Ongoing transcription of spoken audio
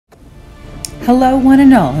Hello one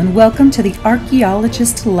and all, and welcome to the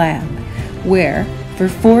Archeologist Lab, where for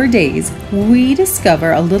 4 days we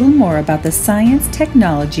discover a little more about the science,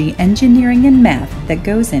 technology, engineering, and math that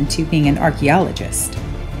goes into being an archaeologist.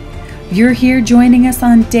 You're here joining us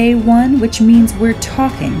on day 1, which means we're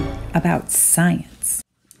talking about science.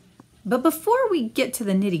 But before we get to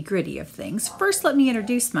the nitty-gritty of things, first let me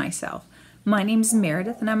introduce myself. My name's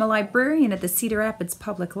Meredith, and I'm a librarian at the Cedar Rapids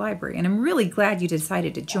Public Library, and I'm really glad you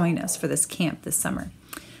decided to join us for this camp this summer.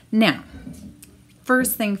 Now,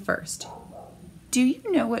 first thing first, do you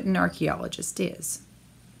know what an archaeologist is?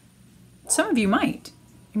 Some of you might.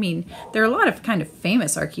 I mean, there are a lot of kind of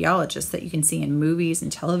famous archaeologists that you can see in movies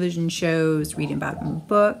and television shows, reading about them in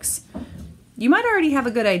books. You might already have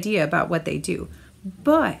a good idea about what they do,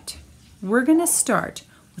 but we're going to start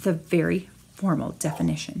with a very formal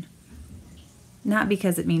definition. Not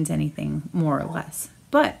because it means anything more or less,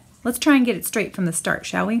 but let's try and get it straight from the start,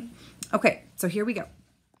 shall we? Okay, so here we go.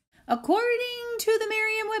 According to the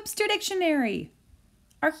Merriam-Webster Dictionary,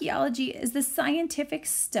 archaeology is the scientific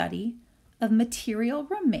study of material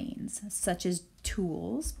remains such as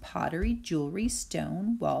tools, pottery, jewelry,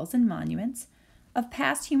 stone, walls, and monuments of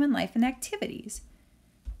past human life and activities.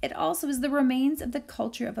 It also is the remains of the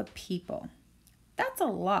culture of a people. That's a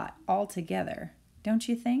lot altogether, don't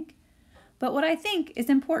you think? But what I think is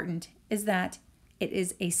important is that it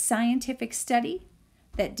is a scientific study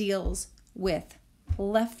that deals with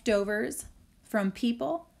leftovers from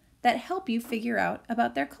people that help you figure out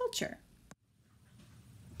about their culture.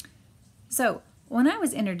 So when I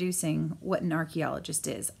was introducing what an archaeologist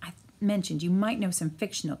is, I mentioned you might know some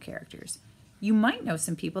fictional characters. You might know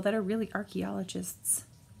some people that are really archaeologists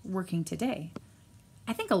working today.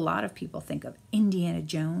 I think a lot of people think of Indiana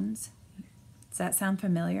Jones. Does that sound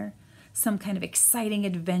familiar? Some kind of exciting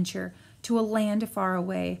adventure to a land far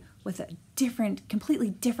away with a different, completely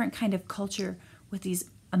different kind of culture with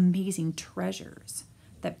these amazing treasures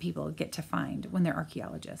that people get to find when they're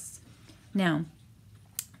archaeologists. Now,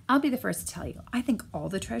 I'll be the first to tell you, I think all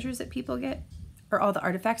the treasures that people get, or all the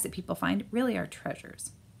artifacts that people find, really are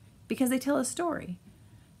treasures because they tell a story.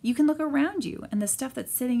 You can look around you, and the stuff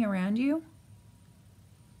that's sitting around you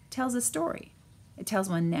tells a story. It tells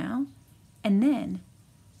one now, and then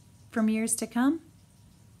from years to come,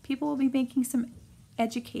 people will be making some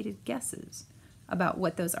educated guesses about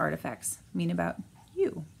what those artifacts mean about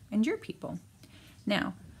you and your people.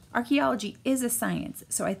 Now, archaeology is a science,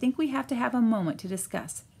 so I think we have to have a moment to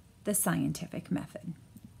discuss the scientific method.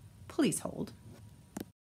 Please hold.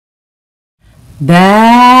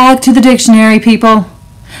 Back to the dictionary, people.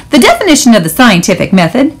 The definition of the scientific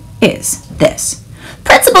method is this: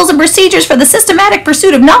 principles and procedures for the systematic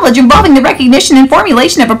pursuit of knowledge involving the recognition and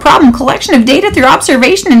formulation of a problem, collection of data through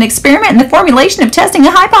observation and experiment, and the formulation of testing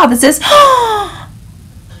a hypothesis,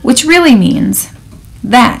 which really means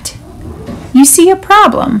that you see a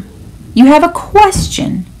problem, you have a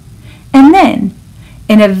question, and then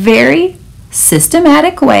in a very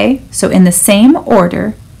systematic way, so in the same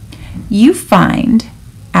order, you find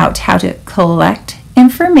out how to collect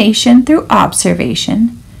information through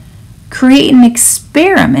observation, create an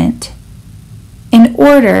experiment in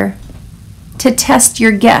order to test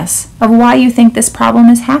your guess of why you think this problem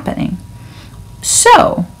is happening.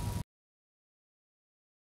 So,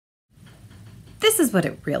 this is what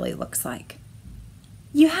it really looks like.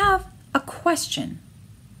 You have a question,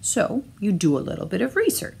 so you do a little bit of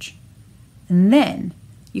research, and then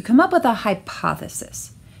you come up with a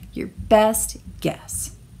hypothesis, your best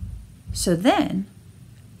guess. So then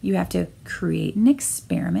you have to create an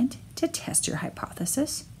experiment to test your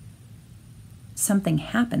hypothesis. Something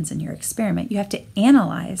happens in your experiment. You have to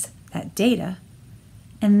analyze that data,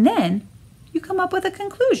 and then you come up with a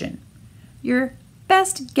conclusion. Your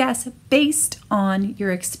best guess based on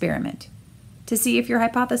your experiment to see if your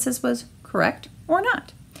hypothesis was correct or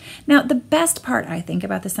not. Now, the best part, I think,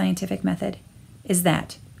 about the scientific method is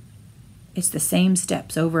that it's the same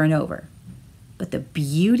steps over and over. But the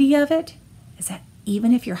beauty of it is that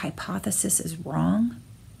even if your hypothesis is wrong,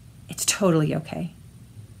 it's totally okay.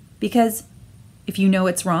 Because if you know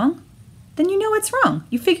it's wrong, then you know it's wrong.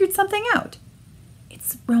 You figured something out.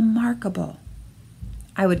 It's remarkable.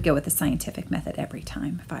 I would go with the scientific method every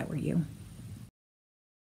time if I were you.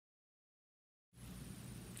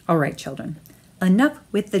 All right, children, enough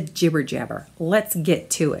with the jibber jabber. Let's get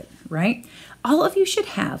to it, right? All of you should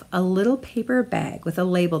have a little paper bag with a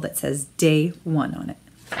label that says Day 1 on it.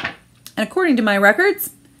 And according to my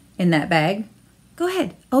records, in that bag, go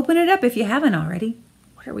ahead, open it up if you haven't already.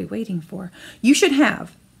 What are we waiting for? You should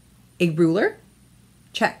have a ruler.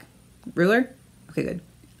 Check. Ruler. Okay, good.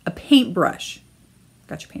 A paintbrush.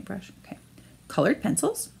 Got your paintbrush? Okay. Colored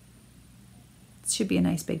pencils. should be a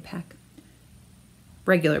nice big pack.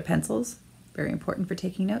 Regular pencils, very important for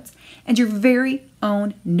taking notes. And your very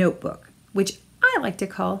own notebook, which I like to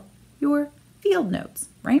call your field notes,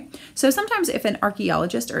 right? So sometimes if an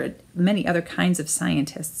archaeologist or many other kinds of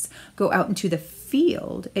scientists go out into the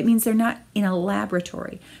field, it means they're not in a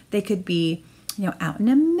laboratory. They could be, out in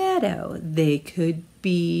a meadow. They could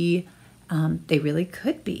be, they really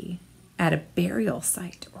could be at a burial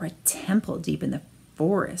site or a temple deep in the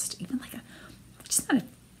forest, even like just not a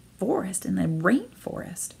forest, in the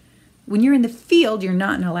rainforest. When you're in the field, you're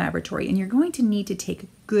not in a laboratory, and you're going to need to take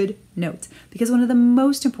good notes, because one of the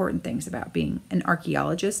most important things about being an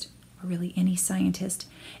archaeologist, or really any scientist,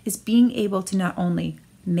 is being able to not only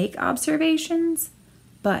make observations,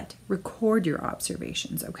 but record your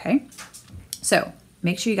observations, okay? So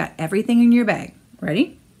make sure you got everything in your bag.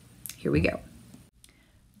 Ready? Here we go.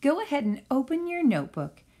 Go ahead and open your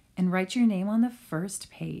notebook and write your name on the first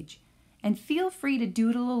page. And feel free to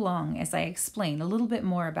doodle along as I explain a little bit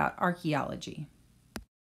more about archaeology.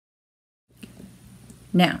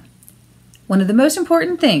 Now, one of the most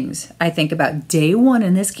important things I think about day one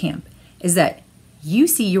in this camp is that you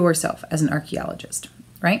see yourself as an archaeologist,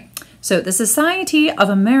 right? So the Society of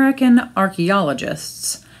American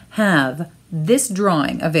Archaeologists have this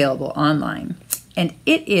drawing available online, and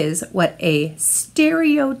it is what a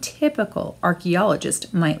stereotypical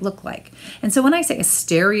archaeologist might look like. And so when I say a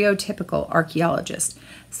stereotypical archaeologist,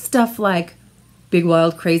 stuff like big,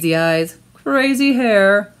 wild, crazy eyes, crazy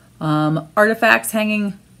hair, artifacts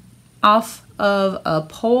hanging off of a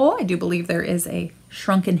pole. I do believe there is a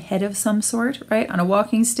shrunken head of some sort, right, on a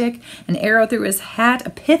walking stick, an arrow through his hat, a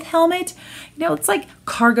pith helmet. It's like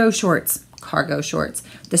cargo shorts. Cargo shorts.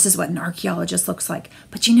 This is what an archaeologist looks like.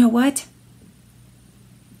 But you know what?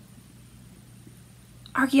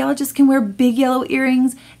 Archaeologists can wear big yellow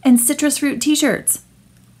earrings and citrus fruit t-shirts,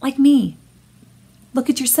 like me. Look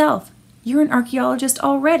at yourself. You're an archaeologist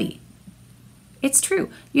already. It's true.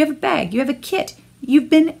 You have a bag. You have a kit. You've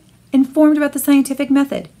been informed about the scientific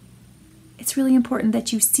method. It's really important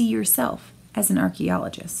that you see yourself as an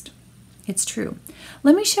archaeologist. It's true.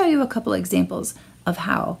 Let me show you a couple examples of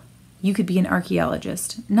how you could be an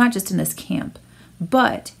archaeologist, not just in this camp,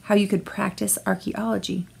 but how you could practice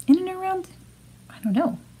archaeology in and around,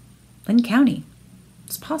 Linn County.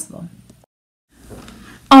 It's possible.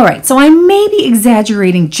 All right, so I may be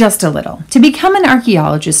exaggerating just a little. To become an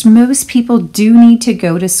archaeologist, most people do need to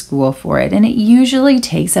go to school for it, and it usually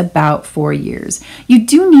takes about 4 years. You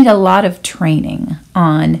do need a lot of training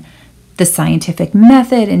on the scientific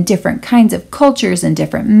method and different kinds of cultures and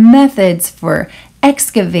different methods for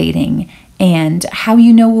excavating and how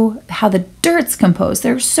how the dirt's composed.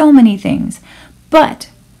 There are so many things. But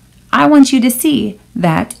I want you to see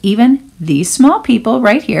that even these small people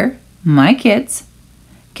right here, my kids,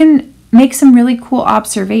 can make some really cool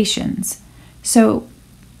observations. So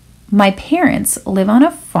my parents live on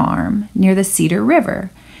a farm near the Cedar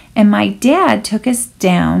River, and my dad took us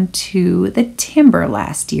down to the timber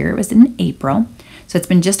last year. It was in April, so it's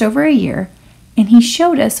been just over a year, and he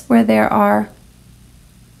showed us where there are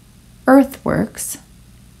earthworks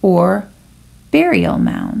or burial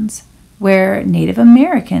mounds where Native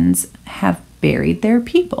Americans have buried their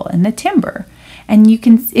people in the timber. And you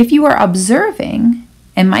can, if you are observing,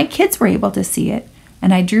 and my kids were able to see it,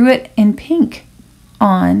 and I drew it in pink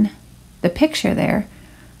on the picture there,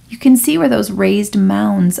 you can see where those raised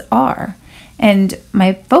mounds are. And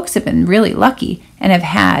my folks have been really lucky and have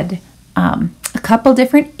had a couple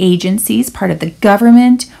different agencies, part of the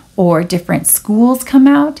government or different schools, come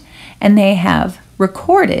out, and they have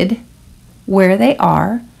recorded where they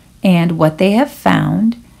are and what they have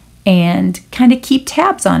found, and kind of keep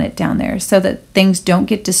tabs on it down there so that things don't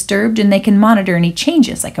get disturbed, and they can monitor any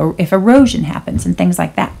changes, like if erosion happens and things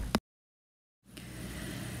like that.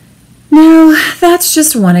 Now, that's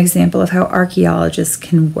just one example of how archaeologists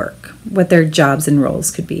can work, what their jobs and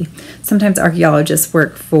roles could be. Sometimes archaeologists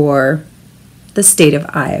work for the state of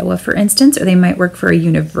Iowa, for instance, or they might work for a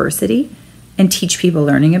university and teach people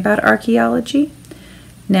learning about archaeology.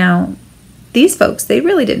 Now, these folks, they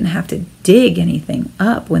really didn't have to dig anything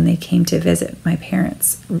up when they came to visit my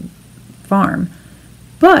parents' farm,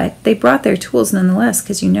 but they brought their tools nonetheless,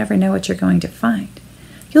 because you never know what you're going to find.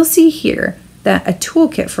 You'll see here that a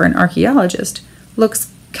toolkit for an archaeologist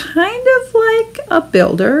looks kind of like a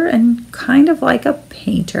builder and kind of like a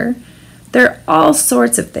painter. There are all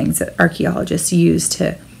sorts of things that archaeologists use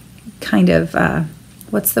to kind of,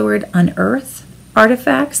 unearth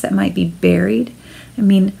artifacts that might be buried. I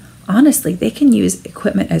mean, honestly, they can use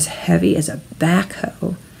equipment as heavy as a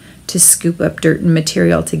backhoe to scoop up dirt and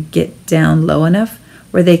material to get down low enough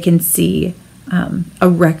where they can see a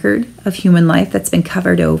record of human life that's been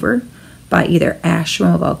covered over by either ash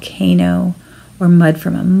from a volcano or mud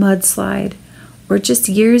from a mudslide or just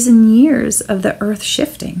years and years of the earth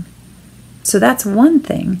shifting. So that's one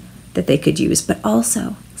thing that they could use, but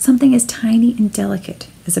also something as tiny and delicate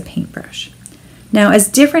as a paintbrush. Now, as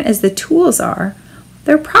different as the tools are,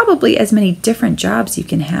 there are probably as many different jobs you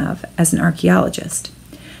can have as an archaeologist.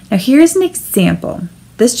 Now, here's an example.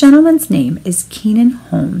 This gentleman's name is Keenan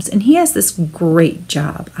Holmes, and he has this great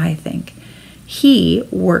job, I think. He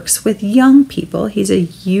works with young people. He's a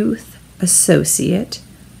youth associate,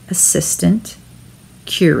 assistant,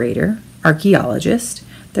 curator, archaeologist.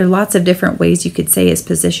 There are lots of different ways you could say his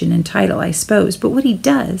position and title, I suppose, but what he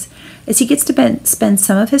does is he gets to spend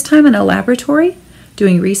some of his time in a laboratory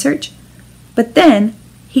doing research, but then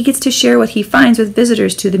he gets to share what he finds with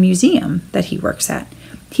visitors to the museum that he works at.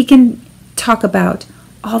 He can talk about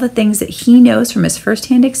all the things that he knows from his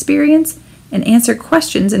firsthand experience and answer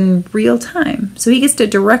questions in real time. So he gets to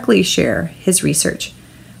directly share his research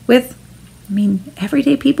with,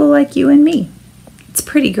 everyday people like you and me. It's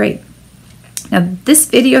pretty great. Now, this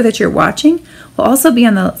video that you're watching will also be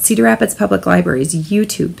on the Cedar Rapids Public Library's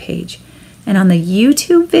YouTube page. And on the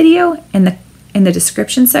YouTube video, in the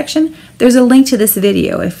description section, there's a link to this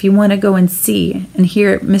video if you want to go and see and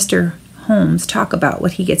hear Mr. Holmes talk about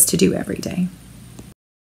what he gets to do every day.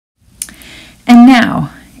 And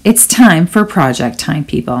now, it's time for project time,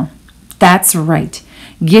 people. That's right.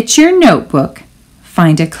 Get your notebook,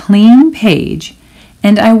 find a clean page,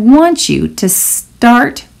 and I want you to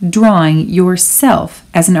start drawing yourself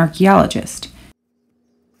as an archaeologist.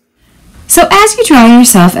 So as you draw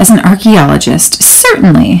yourself as an archaeologist,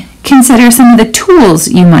 certainly consider some of the tools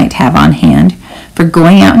you might have on hand for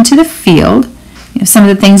going out into the field, some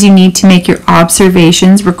of the things you need to make your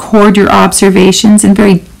observations, record your observations, and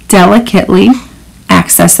very delicately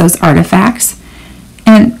access those artifacts.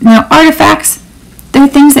 And now artifacts, they're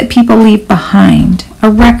things that people leave behind, a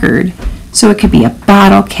record. So it could be a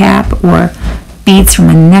bottle cap or beads from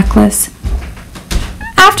a necklace.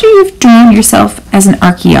 After you've drawn yourself as an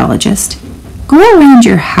archaeologist, go around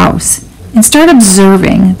your house and start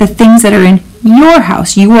observing the things that are in your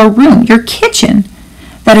house, your room, your kitchen,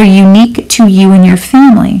 that are unique to you and your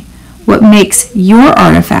family. What makes your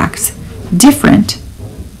artifacts different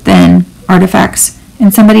than artifacts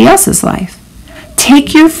in somebody else's life.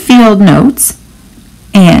 Take your field notes,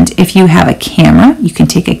 and if you have a camera, you can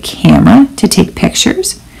take a camera to take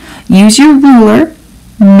pictures. Use your ruler,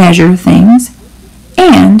 measure things,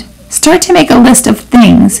 and start to make a list of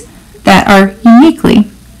things that are uniquely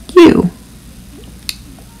you.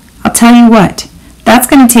 I'll tell you what, that's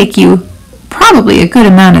going to take you probably a good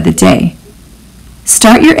amount of the day.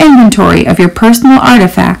 Start your inventory of your personal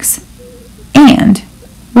artifacts, and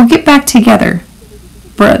we'll get back together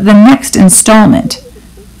for the next installment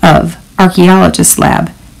of Archeologist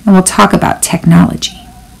Lab, and we'll talk about technology.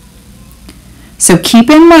 So keep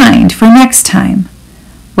in mind for next time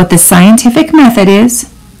what the scientific method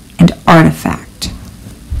is and artifacts.